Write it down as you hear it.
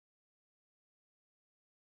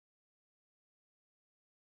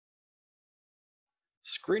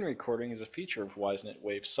Screen recording is a feature of Wisenet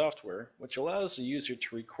Wave software which allows the user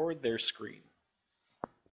to record their screen.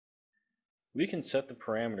 We can set the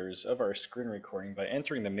parameters of our screen recording by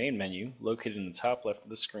entering the main menu located in the top left of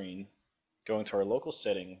the screen, going to our local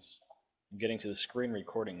settings, and getting to the screen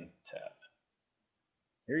recording tab.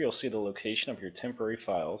 Here you'll see the location of your temporary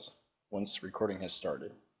files once recording has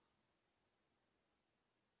started.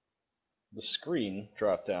 The screen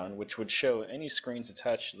drop-down, which would show any screens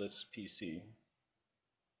attached to this PC.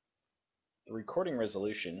 The recording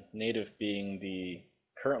resolution, native being the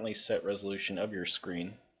currently set resolution of your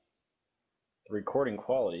screen. The recording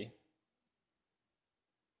quality.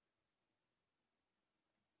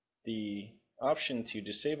 The option to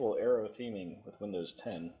disable Aero theming with Windows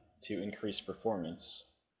 10 to increase performance.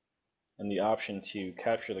 And the option to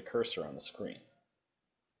capture the cursor on the screen.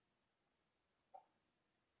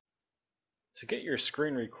 To get your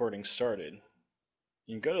screen recording started,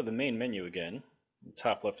 you can go to the main menu again, the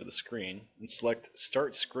top left of the screen, and select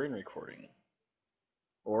Start Screen Recording,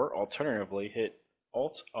 or alternatively hit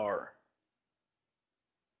Alt-R.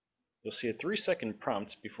 You'll see a 3-second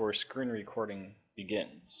prompt before screen recording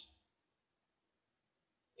begins.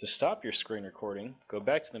 To stop your screen recording, go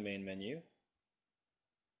back to the main menu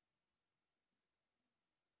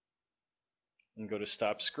and go to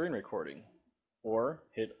Stop Screen Recording, or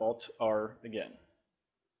hit Alt-R again.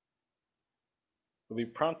 You'll be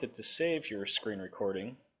prompted to save your screen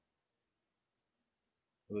recording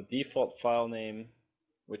with a default file name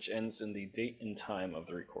which ends in the date and time of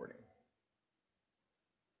the recording.